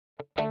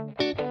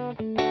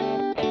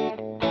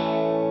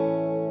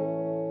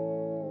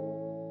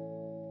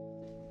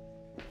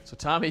So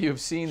Tommy, you've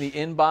seen the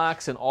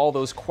inbox and all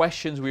those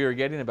questions we were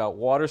getting about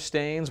water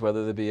stains,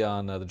 whether they be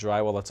on the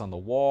drywall that's on the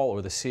wall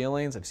or the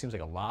ceilings. It seems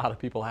like a lot of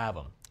people have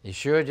them. You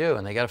sure do,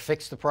 and they got to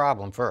fix the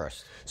problem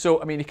first.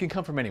 So, I mean, it can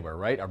come from anywhere,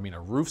 right? I mean,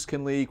 our roofs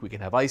can leak, we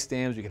can have ice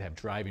dams, we can have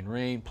driving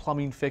rain,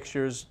 plumbing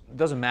fixtures. It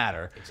doesn't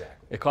matter.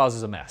 Exactly. It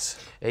causes a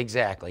mess.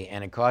 Exactly,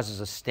 and it causes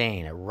a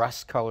stain, a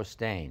rust color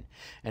stain.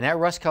 And that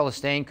rust color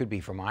stain could be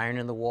from iron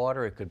in the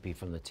water, it could be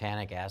from the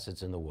tannic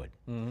acids in the wood.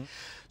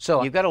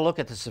 So you've got to look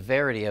at the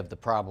severity of the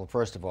problem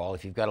first of all.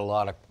 If you've got a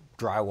lot of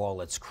drywall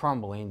that's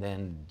crumbling,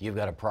 then you've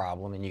got a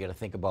problem, and you got to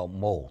think about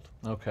mold.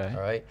 Okay. All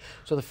right.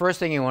 So the first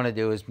thing you want to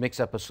do is mix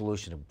up a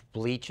solution of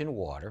bleach and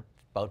water,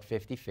 about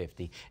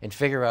 50-50, and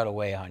figure out a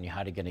way on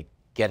how to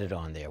get it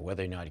on there,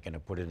 whether or not you're going to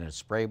put it in a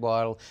spray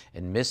bottle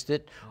and mist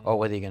it, or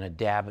whether you're going to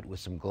dab it with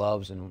some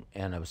gloves and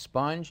a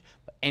sponge.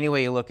 But any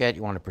way you look at it,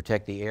 you want to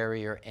protect the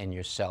area and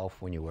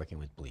yourself when you're working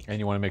with bleach. And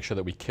you want to make sure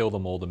that we kill the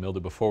mold and mildew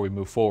before we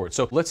move forward.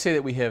 So let's say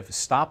that we have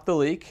stopped the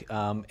leak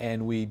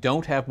and we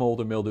don't have mold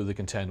or mildew to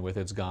contend with.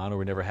 It's gone, or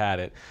we never had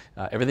it.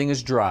 Everything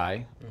is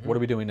dry. What are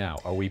we doing now?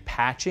 Are we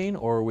patching,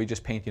 or are we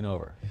just painting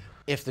over?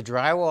 If the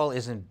drywall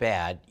isn't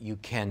bad, you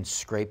can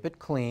scrape it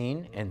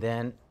clean and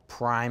then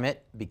prime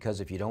it,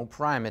 because if you don't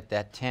prime it,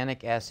 that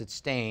tannic acid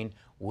stain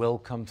will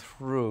come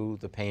through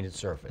the painted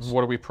surface.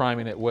 What are we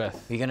priming it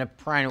with? You're going to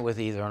prime it with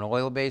either an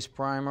oil-based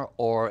primer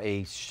or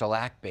a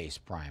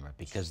shellac-based primer,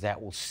 because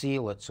that will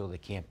seal it so they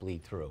can't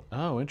bleed through.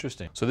 Oh,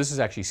 interesting. So this is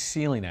actually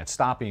sealing that,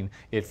 stopping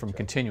it from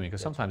continuing,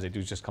 because sometimes they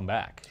do just come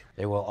back.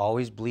 They will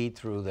always bleed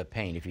through the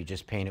paint if you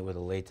just paint it with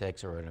a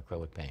latex or an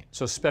acrylic paint.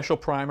 So special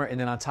primer, and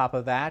then on top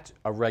of that,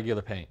 a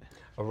regular paint.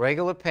 A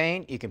regular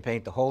paint, you can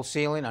paint the whole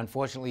ceiling.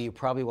 Unfortunately, you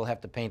probably will have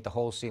to paint the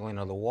whole ceiling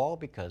of the wall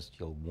because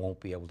you won't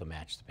be able to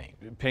match the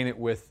paint. Paint it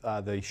with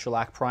the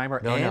shellac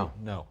primer?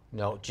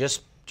 No,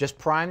 just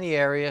prime the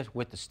area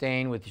with the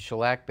stain with the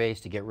shellac base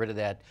to get rid of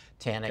that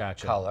tannic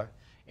color,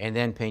 and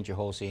then paint your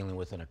whole ceiling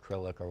with an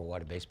acrylic or a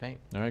water-based paint.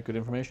 All right, good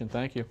information.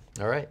 Thank you.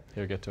 All right.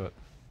 Here, get to it.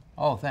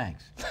 Oh,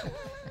 thanks.